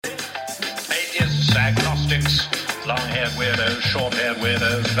politics, long-haired weirdos, short-haired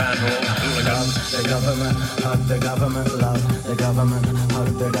weirdos, vandals, hooligans. The government, hug the government, love the government, hug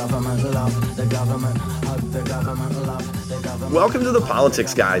the government, love the government, hug the government, love the government. Welcome to The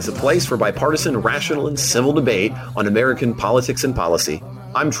Politics Guys, a place for bipartisan, rational, and civil debate on American politics and policy.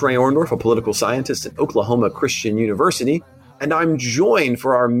 I'm Trey Orndorff, a political scientist at Oklahoma Christian University, and I'm joined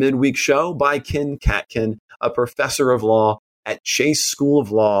for our midweek show by Ken Katkin, a professor of law at Chase School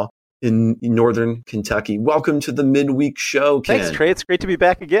of Law in Northern Kentucky. Welcome to the midweek show, Ken. Thanks, Trey. It's great to be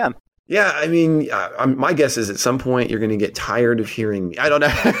back again. Yeah, I mean, my guess is at some point you're going to get tired of hearing me. I don't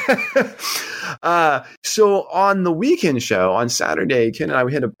know. So on the weekend show on Saturday, Ken and I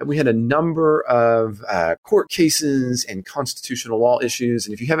we had a number of court cases and constitutional law issues.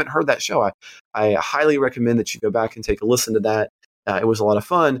 And if you haven't heard that show, I highly recommend that you go back and take a listen to that. It was a lot of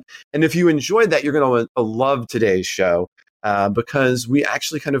fun. And if you enjoyed that, you're going to love today's show because we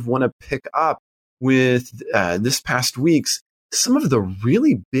actually kind of want to pick up with this past week's some of the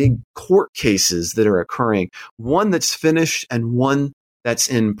really big court cases that are occurring, one that's finished and one that's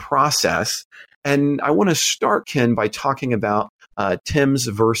in process. And I want to start, Ken, by talking about Timbs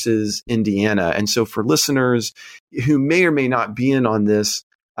versus Indiana. And so for listeners who may or may not be in on this,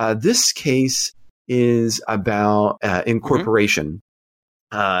 this case is about incorporation.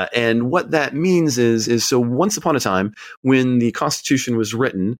 And what that means is so once upon a time, when the Constitution was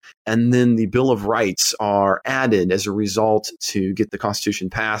written and then the Bill of Rights are added as a result to get the Constitution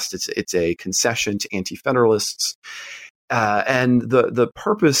passed, it's a concession to anti-federalists. And the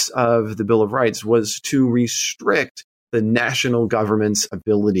purpose of the Bill of Rights was to restrict the national government's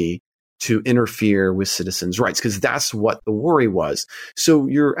ability to interfere with citizens' rights, because that's what the worry was. So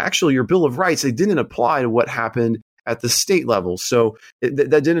your Bill of Rights, they didn't apply to what happened at the state level. So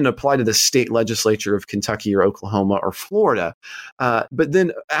that didn't apply to the state legislature of Kentucky or Oklahoma or Florida. But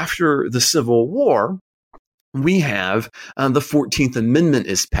then after the Civil War, we have the 14th Amendment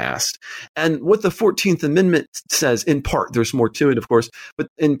is passed. And what the 14th Amendment says, in part, there's more to it, of course, but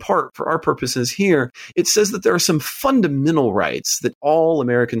in part, for our purposes here, it says that there are some fundamental rights that all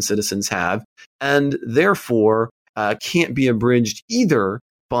American citizens have, and therefore can't be abridged either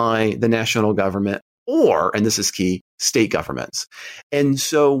by the national government or, and this is key, state governments. And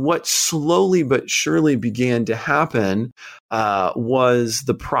so what slowly but surely began to happen was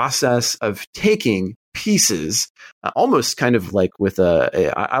the process of taking pieces, almost kind of like with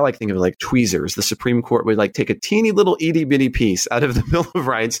I like thinking of it like tweezers. The Supreme Court would like take a teeny little itty bitty piece out of the Bill of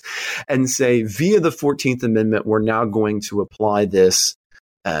Rights and say, via the 14th Amendment, we're now going to apply this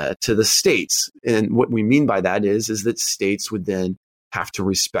to the states. And what we mean by that is that states would then have to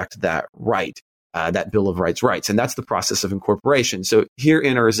respect that right. That Bill of Rights. And that's the process of incorporation. So here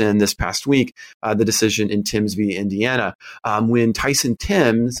enters in this past week, the decision in Timbs v. Indiana, when Tyson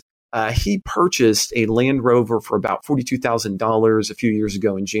Timbs, he purchased a Land Rover for about $42,000 a few years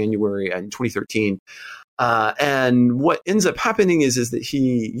ago in January in 2013. And what ends up happening is that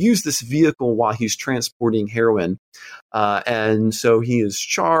he used this vehicle while he's transporting heroin. And so he is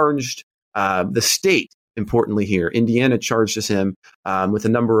charged, the state, importantly here, Indiana charges him with a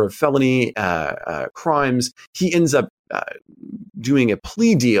number of felony crimes. He ends up doing a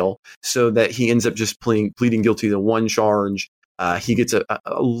plea deal so that he ends up just pleading guilty to one charge. He gets a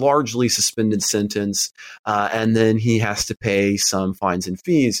largely suspended sentence, and then he has to pay some fines and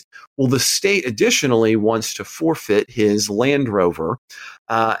fees. Well, the state additionally wants to forfeit his Land Rover,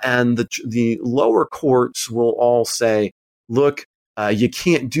 and the lower courts will all say, look, you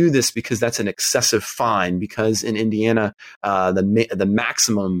can't do this because that's an excessive fine, because in Indiana, the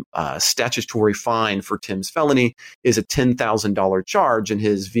maximum statutory fine for Tim's felony is a $10,000 charge, and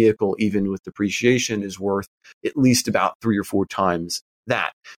his vehicle, even with depreciation, is worth at least about 3 or 4 times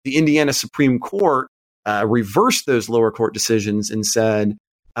that. The Indiana Supreme Court reversed those lower court decisions and said,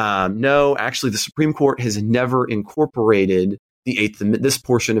 no, actually, the Supreme Court has never incorporated this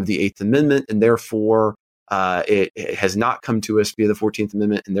portion of the Eighth Amendment, and therefore it has not come to us via the 14th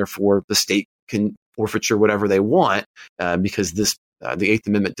Amendment, and therefore the state can forfeiture whatever they want because the Eighth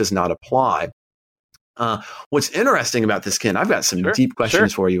Amendment does not apply. What's interesting about this, Ken, I've got some deep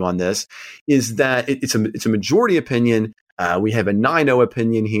questions for you on this, is that it's a majority opinion. We have a 9-0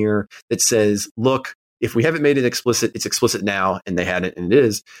 opinion here that says, look, if we haven't made it explicit, it's explicit now, and they had it, and it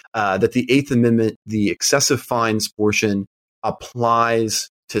is, that the Eighth Amendment, the excessive fines portion, applies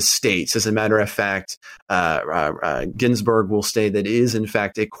to states. As a matter of fact, Ginsburg will say that it is, in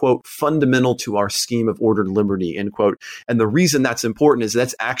fact, a, quote, fundamental to our scheme of ordered liberty, end quote. And the reason that's important is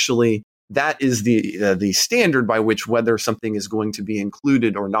that is the standard by which whether something is going to be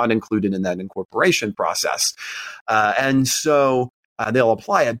included or not included in that incorporation process. And so they'll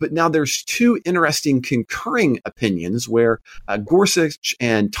apply it. But now there's two interesting concurring opinions where Gorsuch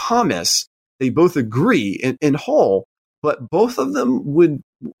and Thomas, they both agree in whole, but both of them would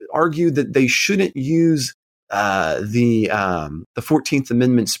argue that they shouldn't use the 14th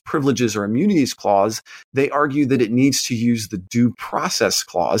Amendment's privileges or immunities clause. They argue that it needs to use the due process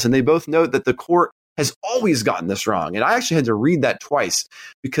clause. And they both note that the court has always gotten this wrong. And I actually had to read that twice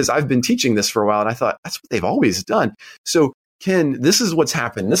because I've been teaching this for a while and I thought that's what they've always done. So Ken, this is what's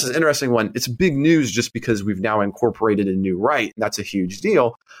happened. This is an interesting one. It's big news just because we've now incorporated a new right. And that's a huge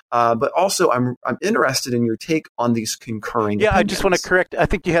deal. But also, I'm interested in your take on these concurring opinions. I just want to correct. I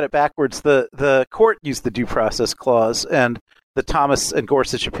think you had it backwards. The court used the due process clause, and the Thomas and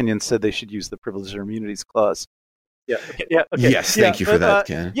Gorsuch opinion said they should use the privileges or immunities clause. Yeah. Okay. Yes. Thank you for that,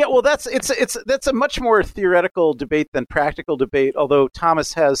 Ken. Yeah. Well, that's a much more theoretical debate than practical debate. Although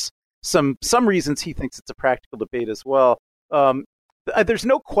Thomas has some reasons he thinks it's a practical debate as well. There's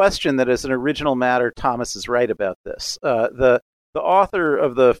no question that as an original matter, Thomas is right about this. The author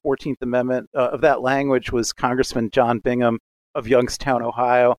of the 14th Amendment of that language was Congressman John Bingham of Youngstown,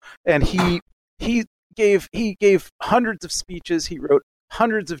 Ohio, and he gave hundreds of speeches. He wrote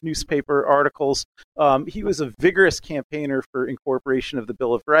hundreds of newspaper articles. He was a vigorous campaigner for incorporation of the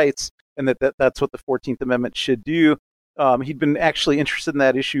Bill of Rights, and that's what the 14th Amendment should do. He'd been actually interested in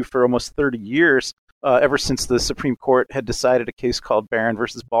that issue for almost 30 years. Ever since the Supreme Court had decided a case called Barron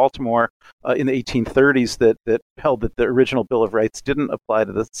versus Baltimore in the 1830s that held that the original Bill of Rights didn't apply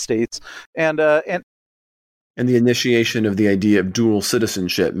to the states, and the initiation of the idea of dual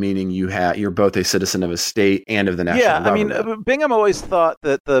citizenship, meaning you're both a citizen of a state and of the national government. I mean, Bingham always thought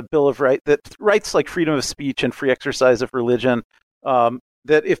that the Bill of Rights, that rights like freedom of speech and free exercise of religion,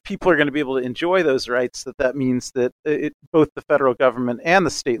 that if people are going to be able to enjoy those rights, that means that both the federal government and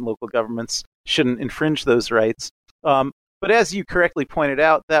the state and local governments shouldn't infringe those rights. But as you correctly pointed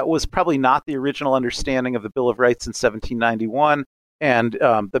out, that was probably not the original understanding of the Bill of Rights in 1791. And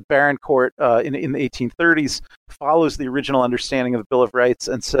the Barron Court in the 1830s follows the original understanding of the Bill of Rights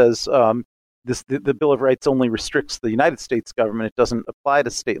and says the Bill of Rights only restricts the United States government. It doesn't apply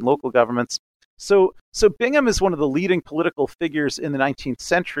to state and local governments. So Bingham is one of the leading political figures in the 19th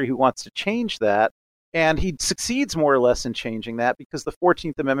century who wants to change that. And he succeeds more or less in changing that because the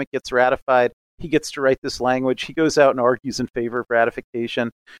 14th Amendment gets ratified. He gets to write this language. He goes out and argues in favor of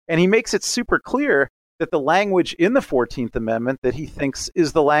ratification. And he makes it super clear that the language in the 14th Amendment that he thinks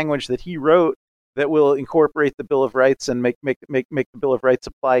is the language that he wrote that will incorporate the Bill of Rights and make the Bill of Rights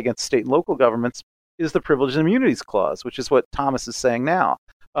apply against state and local governments is the Privileges and Immunities Clause, which is what Thomas is saying now.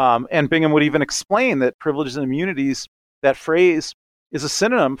 And Bingham would even explain that privileges and immunities, that phrase, is a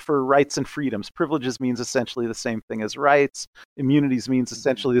synonym for rights and freedoms. Privileges means essentially the same thing as rights. Immunities means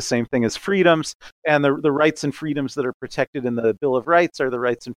essentially the same thing as freedoms. And the rights and freedoms that are protected in the Bill of Rights are the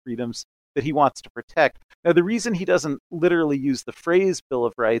rights and freedoms that he wants to protect. Now, the reason he doesn't literally use the phrase Bill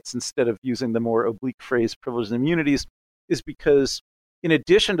of Rights instead of using the more oblique phrase privileges and immunities is because in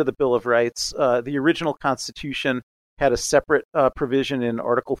addition to the Bill of Rights, the original Constitution had a separate provision in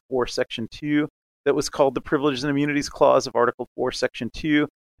Article 4, Section 2 that was called the Privileges and Immunities Clause of Article 4, Section 2.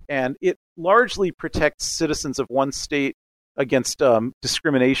 And it largely protects citizens of one state against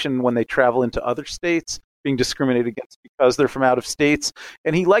discrimination when they travel into other states, being discriminated against because they're from out of states.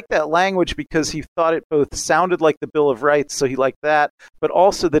 And he liked that language because he thought it both sounded like the Bill of Rights, so he liked that, but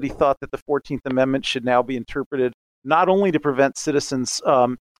also that he thought that the 14th Amendment should now be interpreted not only to prevent citizens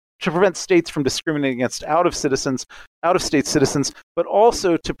to prevent states from discriminating against out-of-state citizens, but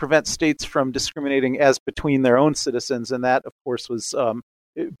also to prevent states from discriminating as between their own citizens. And that, of course, was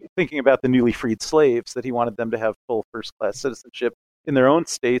thinking about the newly freed slaves, that he wanted them to have full first-class citizenship in their own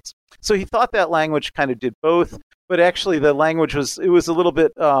states. So he thought that language kind of did both, but actually the language was a little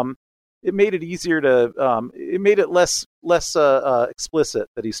bit, it made it easier to, it made it less explicit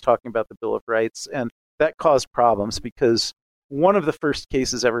that he's talking about the Bill of Rights, and that caused problems because one of the first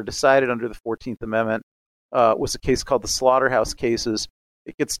cases ever decided under the 14th Amendment was a case called the Slaughterhouse Cases.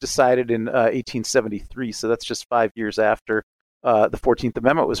 It gets decided in 1873, so that's just 5 years after the 14th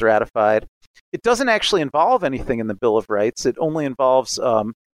Amendment was ratified. It doesn't actually involve anything in the Bill of Rights. It only involves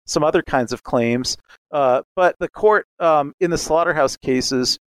some other kinds of claims. But the court in the Slaughterhouse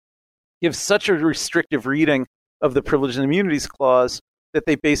Cases gives such a restrictive reading of the Privileges and Immunities Clause that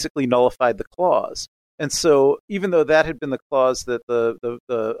they basically nullified the clause. And so even though that had been the clause that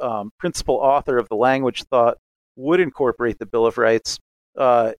the principal author of the language thought would incorporate the Bill of Rights,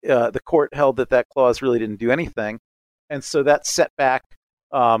 the court held that clause really didn't do anything. And so that set back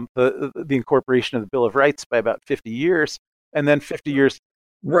the incorporation of the Bill of Rights by about 50 years. And then 50 years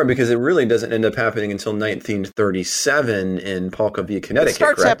Right, because it really doesn't end up happening until 1937 in Pawlkavia, Connecticut. It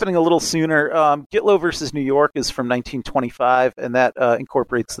starts correct? happening a little sooner. Gitlow versus New York is from 1925, and that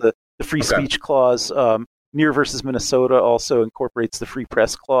incorporates the free speech clause. Near versus Minnesota also incorporates the free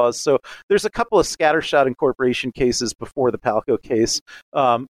press clause. So there's a couple of scattershot incorporation cases before the Palco case.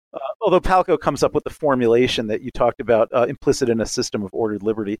 Although Palco comes up with the formulation that you talked about, implicit in a system of ordered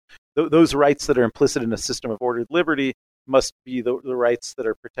liberty. Those rights that are implicit in a system of ordered liberty must be the rights that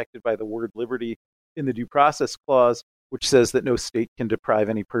are protected by the word liberty in the Due Process Clause, which says that no state can deprive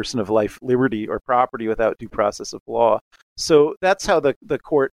any person of life, liberty, or property without due process of law. So that's how the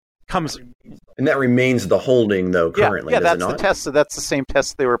court comes. And that remains the holding, though, currently, that's does it not? the test. So that's the same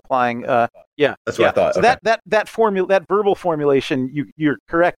test they were applying. That's what I thought. So okay. that verbal formulation, you're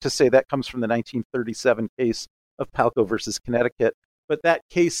correct to say that comes from the 1937 case of Palco versus Connecticut. But that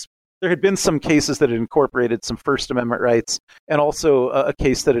case, there had been some cases that had incorporated some First Amendment rights, and also a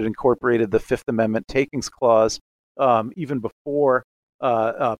case that had incorporated the Fifth Amendment takings clause even before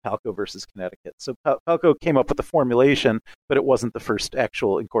Palco versus Connecticut. So Palco came up with the formulation, but it wasn't the first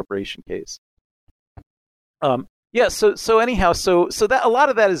actual incorporation case. So anyhow, so that a lot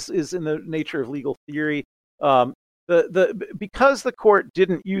of that is in the nature of legal theory. Because the court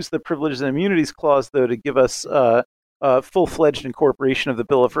didn't use the Privileges and Immunities Clause, though, to give us full-fledged incorporation of the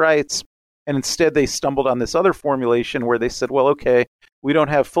Bill of Rights, and instead they stumbled on this other formulation where they said, well, okay, we don't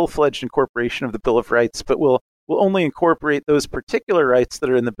have full-fledged incorporation of the Bill of Rights, but we'll only incorporate those particular rights that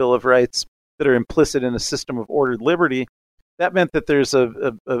are in the Bill of Rights that are implicit in a system of ordered liberty. That meant that there's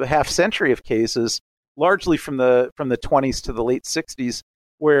a half century of cases, largely from the 20s to the late 60s,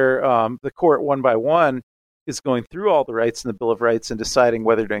 where the court one by one is going through all the rights in the Bill of Rights and deciding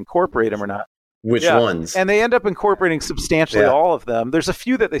whether to incorporate them or not. Which ones? And they end up incorporating substantially all of them. There's a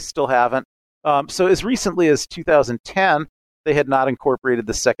few that they still haven't. So as recently as 2010, they had not incorporated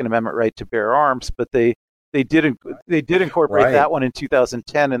the Second Amendment right to bear arms, but they did incorporate that one in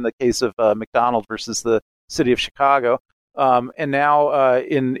 2010 in the case of McDonald versus the city of Chicago. And now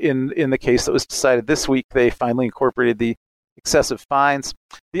in the case that was decided this week, they finally incorporated the excessive fines.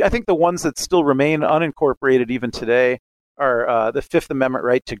 I think the ones that still remain unincorporated even today are the Fifth Amendment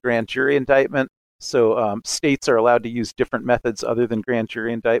right to grand jury indictment. So states are allowed to use different methods other than grand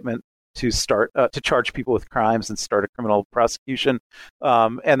jury indictment to start to charge people with crimes and start a criminal prosecution.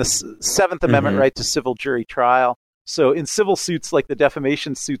 And the Seventh Amendment right to civil jury trial. So in civil suits like the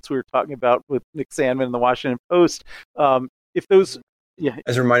defamation suits we were talking about with Nick Sandmann in the Washington Post, if those... Yeah.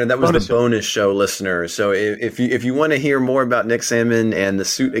 As a reminder, that was the bonus show, listeners. So if you want to hear more about Nick Sandmann and the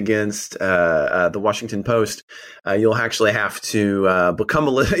suit against the Washington Post, you'll actually have to become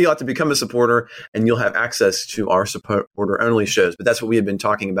a supporter, and you'll have access to our supporter only shows. But that's what we had been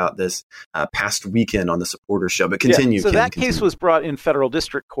talking about this past weekend on the supporter show. But continue. So that case was brought in federal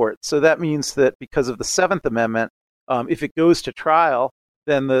district court. So that means that because of the Seventh Amendment, if it goes to trial,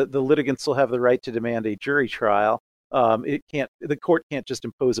 then the litigants will have the right to demand a jury trial. The court can't just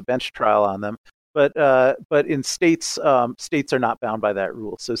impose a bench trial on them, but in states are not bound by that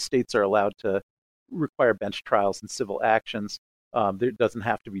rule. So states are allowed to require bench trials in civil actions. There doesn't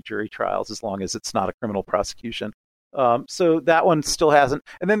have to be jury trials as long as it's not a criminal prosecution. So that one still hasn't.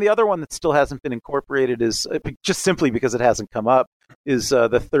 And then the other one that still hasn't been incorporated is just simply because it hasn't come up is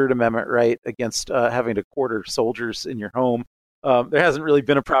the Third Amendment right against having to quarter soldiers in your home. There hasn't really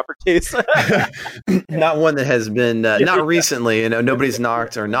been a proper case. Not one that has been, not recently. Nobody's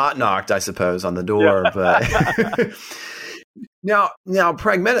knocked or not knocked, I suppose, on the door. But now,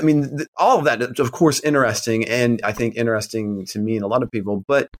 pragmatic. I mean, all of that is, of course, interesting, and I think interesting to me and a lot of people.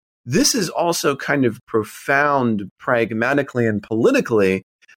 But this is also kind of profound, pragmatically and politically,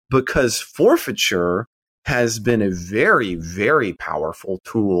 because forfeiture has been a very, very powerful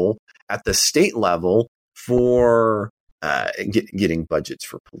tool at the state level for getting budgets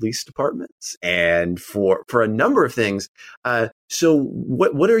for police departments and for a number of things. So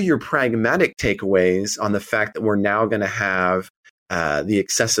what are your pragmatic takeaways on the fact that we're now going to have the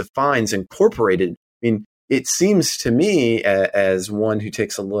excessive fines incorporated? I mean, it seems to me, as one who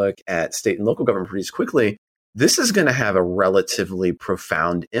takes a look at state and local government pretty quickly, this is going to have a relatively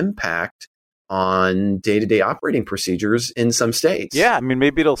profound impact on day-to-day operating procedures in some states. Yeah, I mean,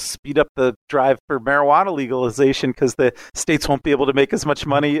 maybe it'll speed up the drive for marijuana legalization because the states won't be able to make as much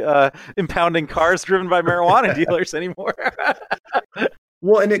money impounding cars driven by marijuana dealers anymore.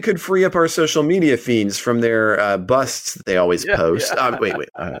 Well, and it could free up our social media feeds from their busts that they always post. Yeah. Wait.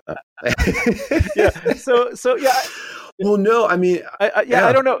 Yeah. So yeah. Well, no, I mean,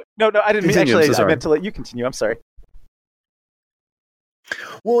 I don't know. No, I didn't mean. Actually, I meant to let you continue. I'm sorry.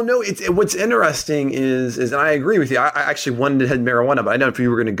 Well, no, what's interesting is, and I agree with you. I actually wanted to head marijuana, but I don't know if you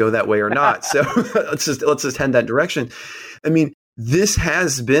were going to go that way or not. So let's just head that direction. I mean, this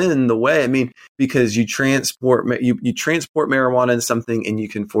has been the way. I mean, because you transport marijuana and something, and you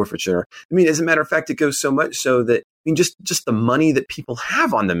can forfeiture. I mean, as a matter of fact, it goes so much so that I mean, just the money that people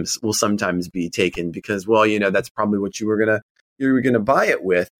have on them will sometimes be taken because, well, that's probably what you were gonna buy it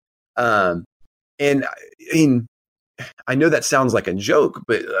with. And I mean, I know that sounds like a joke,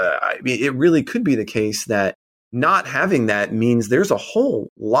 but I mean, it really could be the case that not having that means there's a whole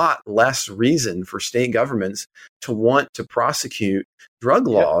lot less reason for state governments to want to prosecute drug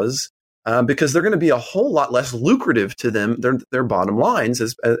laws because they're going to be a whole lot less lucrative to them, their bottom lines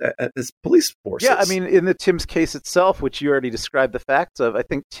as police forces. Yeah, I mean, in the Timbs case itself, which you already described the facts of, I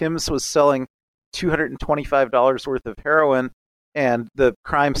think Timbs was selling $225 worth of heroin, and the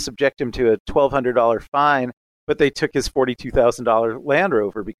crime subject him to a $1,200 fine. But they took his $42,000 Land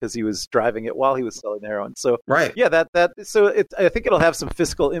Rover because he was driving it while he was selling heroin. So, right, yeah, I think it'll have some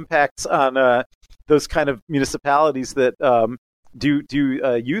fiscal impacts on those kind of municipalities that do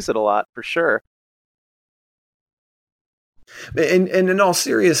use it a lot for sure. And in all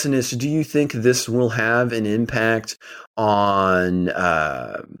seriousness, do you think this will have an impact on,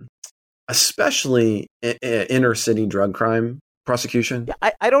 especially inner city drug crime prosecution?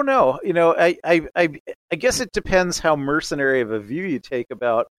 I don't know. I guess it depends how mercenary of a view you take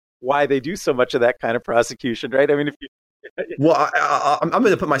about why they do so much of that kind of prosecution, right? I mean, if you well, I'm going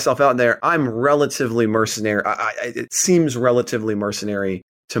to put myself out there. I'm relatively mercenary. It seems relatively mercenary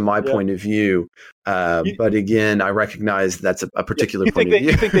to my point of view. But again, I recognize that's a particular point of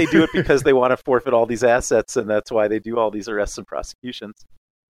view. You think they do it because they want to forfeit all these assets, and that's why they do all these arrests and prosecutions?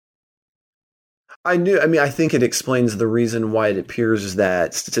 I mean, I think it explains the reason why it appears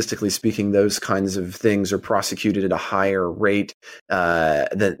that, statistically speaking, those kinds of things are prosecuted at a higher rate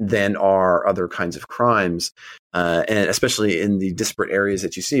than are other kinds of crimes, and especially in the disparate areas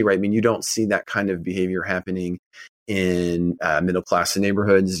that you see. Right? I mean, you don't see that kind of behavior happening in middle class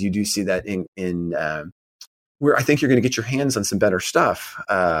neighborhoods. You do see that in where I think you're going to get your hands on some better stuff.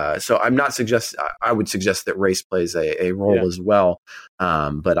 So I would suggest that race plays a role as well.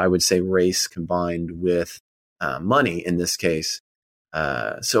 But I would say race combined with money in this case.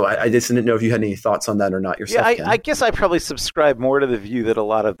 So I just didn't know if you had any thoughts on that or not yourself. Yeah, I guess I probably subscribe more to the view that a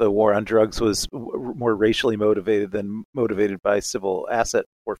lot of the war on drugs was more racially motivated than motivated by civil asset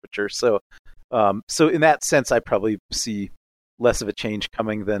forfeiture. So in that sense, I probably see less of a change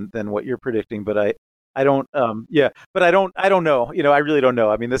coming than what you're predicting. But I don't but I don't know. I really don't know.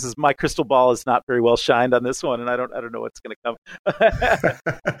 I mean, my crystal ball is not very well shined on this one, and I don't know what's going to come.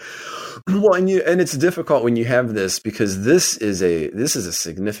 Well, and it's difficult when you have this because this is a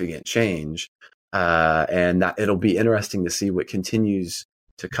significant change, and that it'll be interesting to see what continues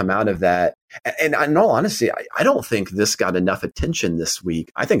to come out of that. And in all honesty, I don't think this got enough attention this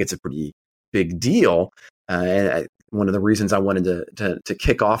week. I think it's a pretty big deal, and one of the reasons I wanted to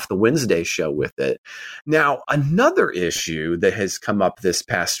kick off the Wednesday show with it. Now, another issue that has come up this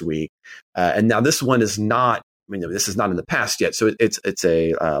past week, and now this one is not, I mean, this is not in the past yet, so it's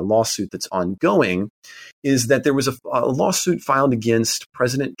a lawsuit that's ongoing, is that there was a lawsuit filed against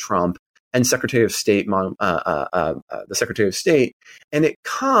President Trump and Secretary of State, the Secretary of State, and it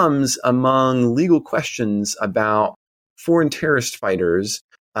comes among legal questions about foreign terrorist fighters,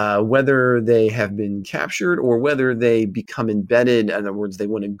 whether they have been captured or whether they become embedded. In other words, they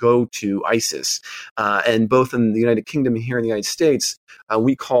want to go to ISIS. And both in the United Kingdom and here in the United States,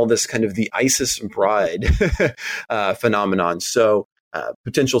 we call this kind of the ISIS bride phenomenon. So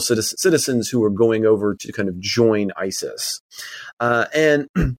potential citizens who are going over to kind of join ISIS. And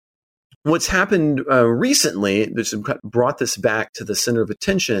what's happened recently, that's brought this back to the center of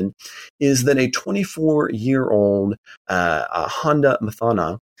attention, is that a 24-year-old Honda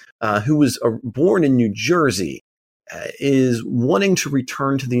Mathana, who was born in New Jersey, is wanting to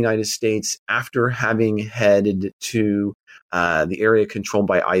return to the United States after having headed to the area controlled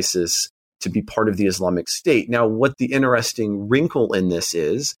by ISIS to be part of the Islamic State. Now, what the interesting wrinkle in this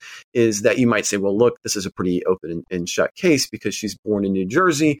is that you might say, well, look, this is a pretty open and shut case because she's born in New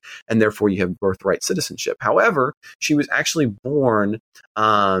Jersey and therefore you have birthright citizenship. However, she was actually born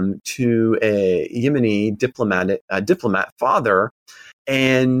to a Yemeni diplomat father.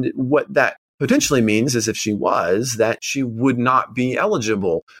 And what that potentially means is if she was, that she would not be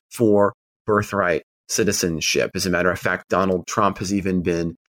eligible for birthright citizenship. As a matter of fact, Donald Trump has even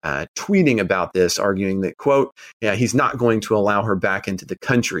been tweeting about this, arguing that, quote, yeah, he's not going to allow her back into the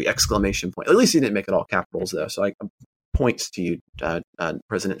country, exclamation point. At least he didn't make it all capitals, though. So points to you,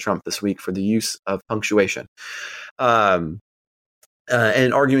 President Trump, this week for the use of punctuation.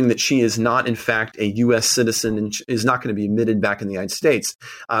 and arguing that she is not, in fact, a U.S. citizen and is not going to be admitted back in the United States.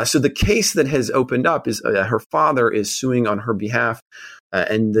 So the case that has opened up is her father is suing on her behalf,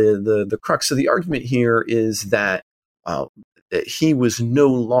 and the crux of the argument here is that he was no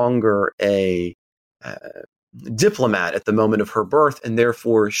longer a diplomat at the moment of her birth, and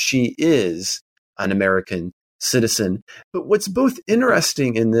therefore she is an American citizen. But what's both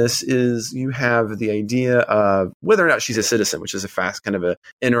interesting in this is you have the idea of whether or not she's a citizen, which is a fast kind of a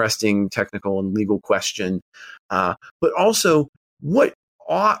interesting technical and legal question. But also, what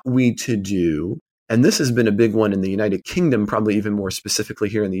ought we to do? And this has been a big one in the United Kingdom, probably even more specifically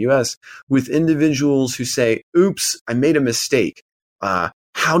here in the US, with individuals who say, oops, I made a mistake.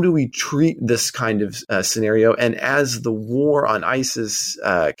 How do we treat this kind of scenario? And as the war on ISIS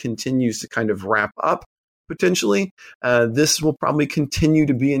continues to kind of wrap up, potentially, this will probably continue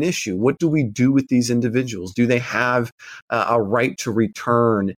to be an issue. What do we do with these individuals? Do they have a right to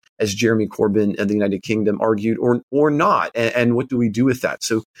return, as Jeremy Corbyn of the United Kingdom argued, or not? And what do we do with that?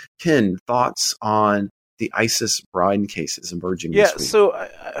 So, Ken, thoughts on the ISIS bride cases emerging this week? So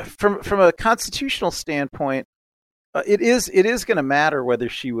from a constitutional standpoint, it is going to matter whether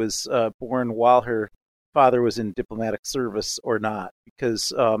she was born while her father was in diplomatic service or not,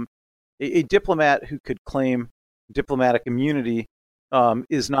 because a diplomat who could claim diplomatic immunity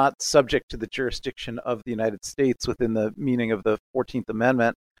is not subject to the jurisdiction of the United States within the meaning of the 14th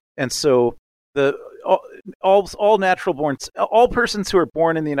Amendment. And so all natural born, all persons who are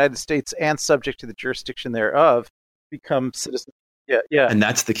born in the United States and subject to the jurisdiction thereof become citizens. Yeah. And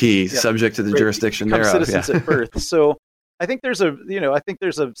that's the key, subject to the jurisdiction thereof. Citizens at birth. So I think there's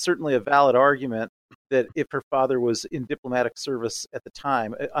certainly a valid argument that if her father was in diplomatic service at the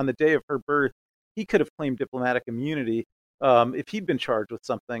time, on the day of her birth, he could have claimed diplomatic immunity. If he'd been charged with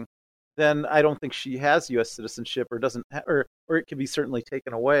something, then I don't think she has U.S. citizenship, or doesn't, or it can be certainly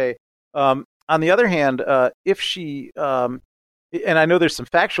taken away. On the other hand, if she, and I know there's some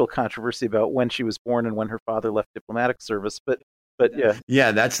factual controversy about when she was born and when her father left diplomatic service, but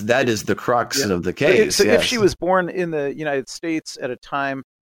that is the crux of the case. So if she was born in the United States at a time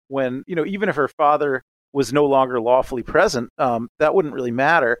when, even if her father was no longer lawfully present, that wouldn't really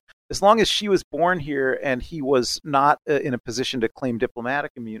matter. As long as she was born here and he was not in a position to claim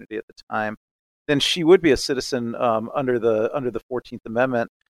diplomatic immunity at the time, then she would be a citizen under the 14th Amendment.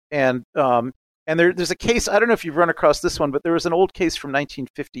 And there's a case, I don't know if you've run across this one, but there was an old case from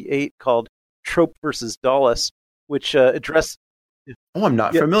 1958 called Trope versus Dulles, which addressed. Oh, I'm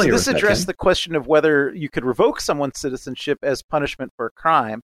not familiar with that. This addressed the question of whether you could revoke someone's citizenship as punishment for a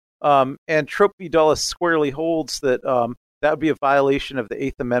crime. And Trope v. Dulles squarely holds that that would be a violation of the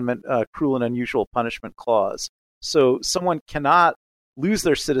Eighth Amendment cruel and unusual punishment clause. So someone cannot lose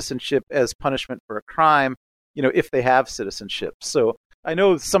their citizenship as punishment for a crime, if they have citizenship. So I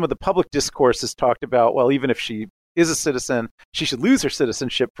know some of the public discourse has talked about, well, even if she is a citizen, she should lose her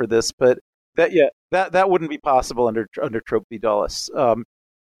citizenship for this, but that wouldn't be possible under Trope v. Dulles.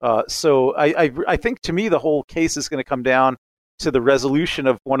 So I think, to me, the whole case is going to come down to the resolution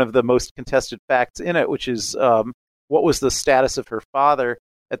of one of the most contested facts in it, which is what was the status of her father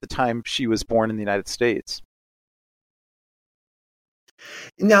at the time she was born in the United States.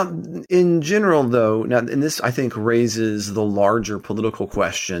 Now, in general, though, and this, I think, raises the larger political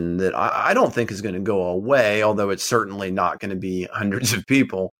question that I don't think is going to go away, although it's certainly not going to be hundreds of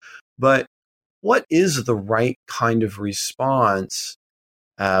people. But what is the right kind of response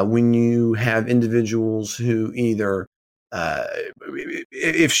when you have individuals who either,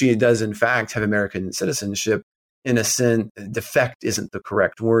 if she does in fact have American citizenship, in a sense, defect isn't the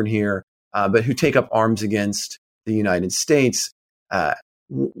correct word here, but who take up arms against the United States?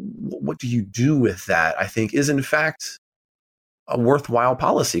 What do you do with that? I think is in fact a worthwhile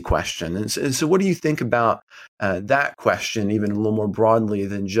policy question. And so what do you think about that question, even a little more broadly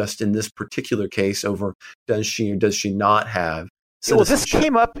than just in this particular case over does she or does she not have citizenship? Well, this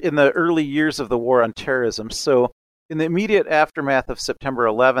came up in the early years of the war on terrorism. So in the immediate aftermath of September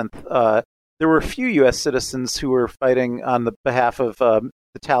 11th, there were a few U.S. citizens who were fighting on the behalf of the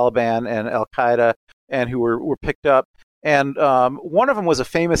Taliban and Al-Qaeda and who were picked up. And one of them was a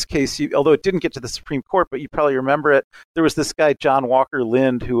famous case, although it didn't get to the Supreme Court, but you probably remember it. There was this guy, John Walker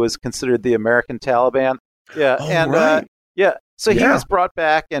Lind, who was considered the American Taliban. Yeah. Oh, and right. So he was brought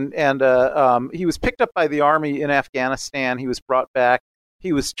back and he was picked up by the army in Afghanistan. He was brought back.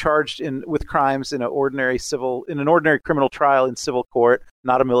 He was charged with crimes in an ordinary criminal trial in civil court,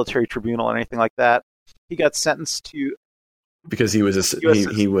 not a military tribunal or anything like that. He got sentenced to, because he had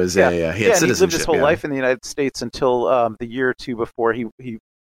citizenship. He lived his whole life in the United States until the year or two before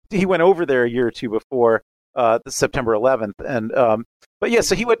he went over there a year or two before, the September 11th, and but yeah,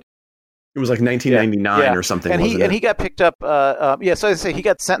 so he would. It was like 1999 or something, and wasn't he got picked up. So I say he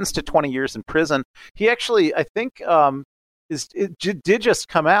got sentenced to 20 years in prison. He actually, I think, did just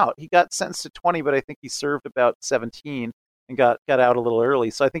come out. He got sentenced to 20, but I think he served about 17 and got out a little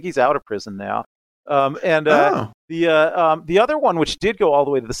early. So I think he's out of prison now. The other one, which did go all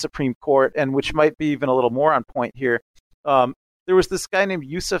the way to the Supreme Court, and which might be even a little more on point here, there was this guy named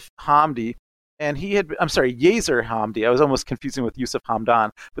Yusuf Hamdi. And Yaser Hamdi. I was almost confusing with Yusuf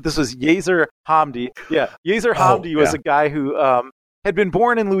Hamdan, but this was Yaser Hamdi. Yeah, Yaser Hamdi was a guy who had been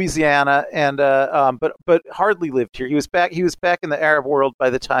born in Louisiana and but hardly lived here. He was back in the Arab world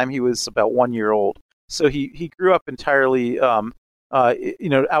by the time he was about 1 year old. So he grew up entirely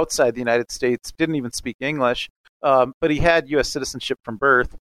outside the United States. Didn't even speak English, but he had U.S. citizenship from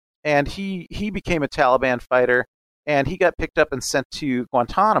birth. And he became a Taliban fighter, and he got picked up and sent to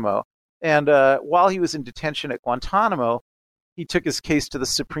Guantanamo. And while he was in detention at Guantanamo, he took his case to the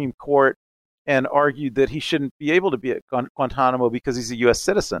Supreme Court and argued that he shouldn't be able to be at Guantanamo because he's a U.S.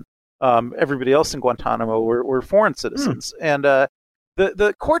 citizen. Everybody else in Guantanamo were foreign citizens. And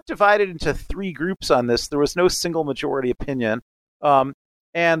the court divided into three groups on this. There was no single majority opinion. And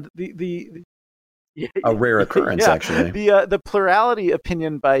a rare occurrence, actually. The plurality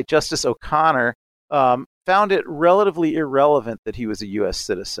opinion by Justice O'Connor found it relatively irrelevant that he was a U.S.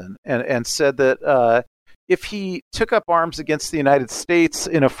 citizen, and said that if he took up arms against the United States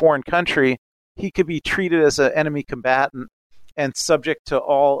in a foreign country, he could be treated as an enemy combatant and subject to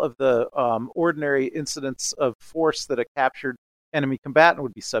all of the ordinary incidents of force that a captured enemy combatant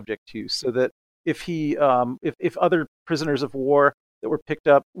would be subject to. So that if other prisoners of war that were picked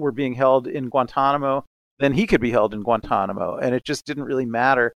up were being held in Guantanamo, then he could be held in Guantanamo, and it just didn't really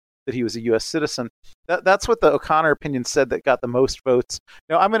matter that he was a U.S. citizen. That's what the O'Connor opinion said that got the most votes.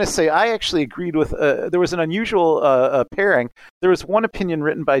 Now, I'm going to say I actually agreed with, there was an unusual pairing. There was one opinion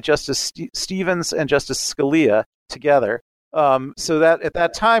written by Justice Stevens and Justice Scalia together. So that at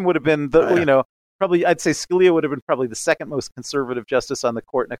that time would have been, probably, I'd say Scalia would have been probably the second most conservative justice on the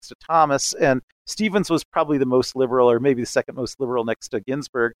court next to Thomas, and Stevens was probably the most liberal, or maybe the second most liberal next to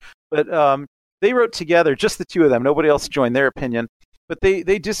Ginsburg. But they wrote together, just the two of them. Nobody else joined their opinion. But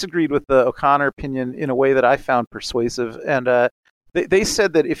they disagreed with the O'Connor opinion in a way that I found persuasive. And they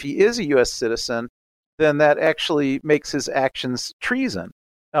said that if he is a U.S. citizen, then that actually makes his actions treason,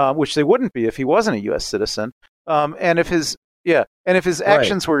 which they wouldn't be if he wasn't a U.S. citizen. And if his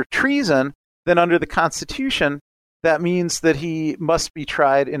actions were treason, then under the Constitution, that means that he must be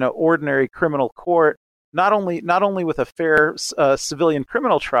tried in an ordinary criminal court, not only with a fair civilian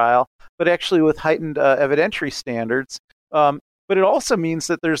criminal trial, but actually with heightened evidentiary standards. But it also means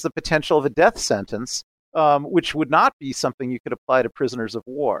that there's the potential of a death sentence, which would not be something you could apply to prisoners of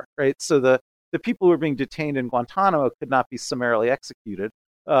war, right? So the people who are being detained in Guantanamo could not be summarily executed,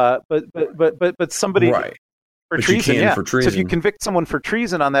 but somebody for treason, for treason. So if you convict someone for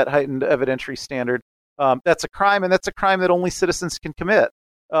treason on that heightened evidentiary standard, that's a crime, and that's a crime that only citizens can commit.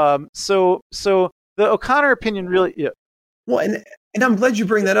 So the O'Connor opinion really, Well, and I'm glad you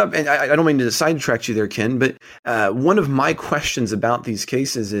bring that up. And I don't mean to sidetrack you there, Ken, but one of my questions about these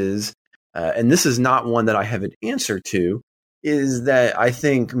cases is, and this is not one that I have an answer to, is that I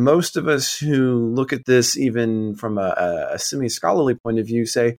think most of us who look at this, even from a semi-scholarly point of view,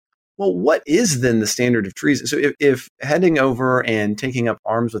 say, well, what is then the standard of treason? So if heading over and taking up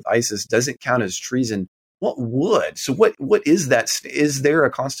arms with ISIS doesn't count as treason, what would? So what is that? Is there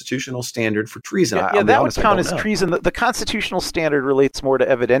a constitutional standard for treason? Yeah, that would count as treason. The constitutional standard relates more to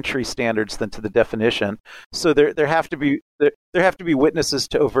evidentiary standards than to the definition. So there have to be witnesses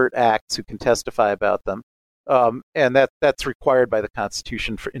to overt acts who can testify about them, and that's required by the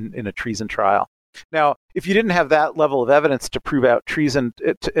Constitution in a treason trial. Now, if you didn't have that level of evidence to prove out treason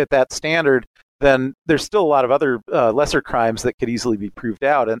at that standard, then there's still a lot of other lesser crimes that could easily be proved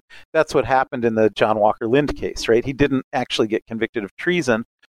out. And that's what happened in the John Walker Lind case, right? He didn't actually get convicted of treason,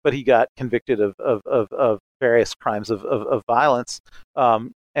 but he got convicted of various crimes of violence.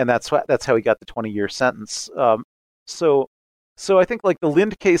 And that's how he got the 20-year sentence. So I think like the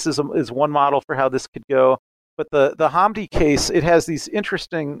Lind case is one model for how this could go. But the Hamdi case, it has these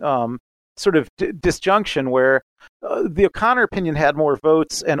interesting sort of disjunction where the O'Connor opinion had more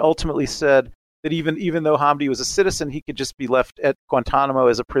votes and ultimately said that even though Hamdi was a citizen, he could just be left at Guantanamo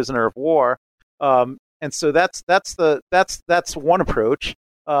as a prisoner of war. And so that's one approach.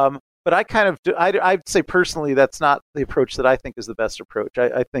 But I'd say personally that's not the approach that I think is the best approach.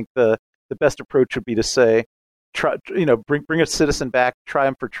 I think the best approach would be to say, bring a citizen back, try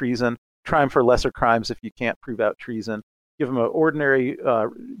him for treason, try him for lesser crimes if you can't prove out treason, give them an ordinary,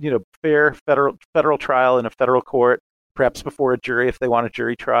 fair federal trial in a federal court, perhaps before a jury if they want a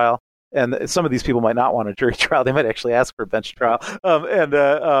jury trial. And some of these people might not want a jury trial; they might actually ask for a bench trial. And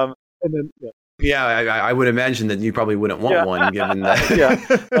then. Yeah. Yeah, I would imagine that you probably wouldn't want one, given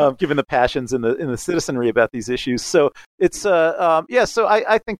that. Given the passions in the citizenry about these issues. So it's So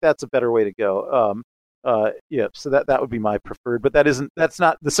I think that's a better way to go. So that would be my preferred, but that's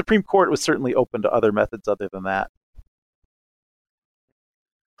not the Supreme Court was certainly open to other methods other than that.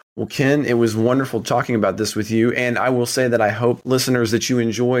 Well, Ken, it was wonderful talking about this with you. And I will say that I hope, listeners, that you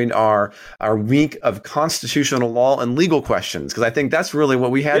enjoyed our week of constitutional law and legal questions, because I think that's really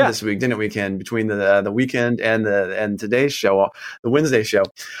what we had this week, didn't we, Ken, between the weekend and today's show, the Wednesday show.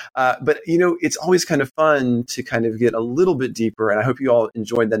 But, it's always kind of fun to kind of get a little bit deeper, and I hope you all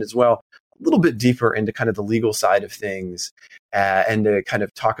enjoyed that as well, a little bit deeper into kind of the legal side of things, and to kind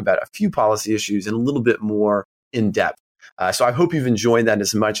of talk about a few policy issues in a little bit more in depth. So I hope you've enjoyed that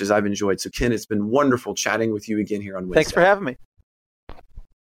as much as I've enjoyed. So, Ken, it's been wonderful chatting with you again here on Wednesday. Thanks for having me.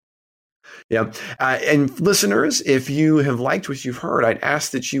 Yeah. And listeners, if you have liked what you've heard, I'd ask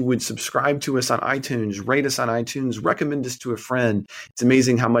that you would subscribe to us on iTunes, rate us on iTunes, recommend us to a friend. It's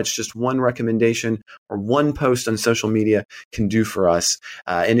amazing how much just one recommendation or one post on social media can do for us.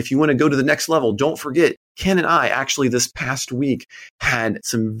 And if you want to go to the next level, don't forget, Ken and I actually this past week had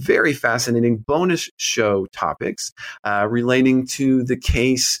some very fascinating bonus show topics relating to the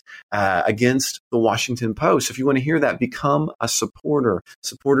case against the Washington Post. So if you want to hear that, become a supporter.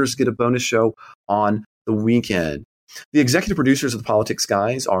 Supporters get a bonus show on the weekend. The executive producers of the Politics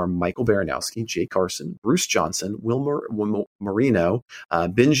Guys are Michael Baranowski, Jay Carson, Bruce Johnson, Wilmer Marino,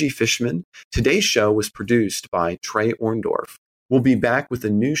 Benji Fishman. Today's show was produced by Trey Orndorff. We'll be back with a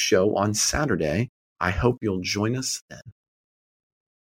new show on Saturday. I hope you'll join us then.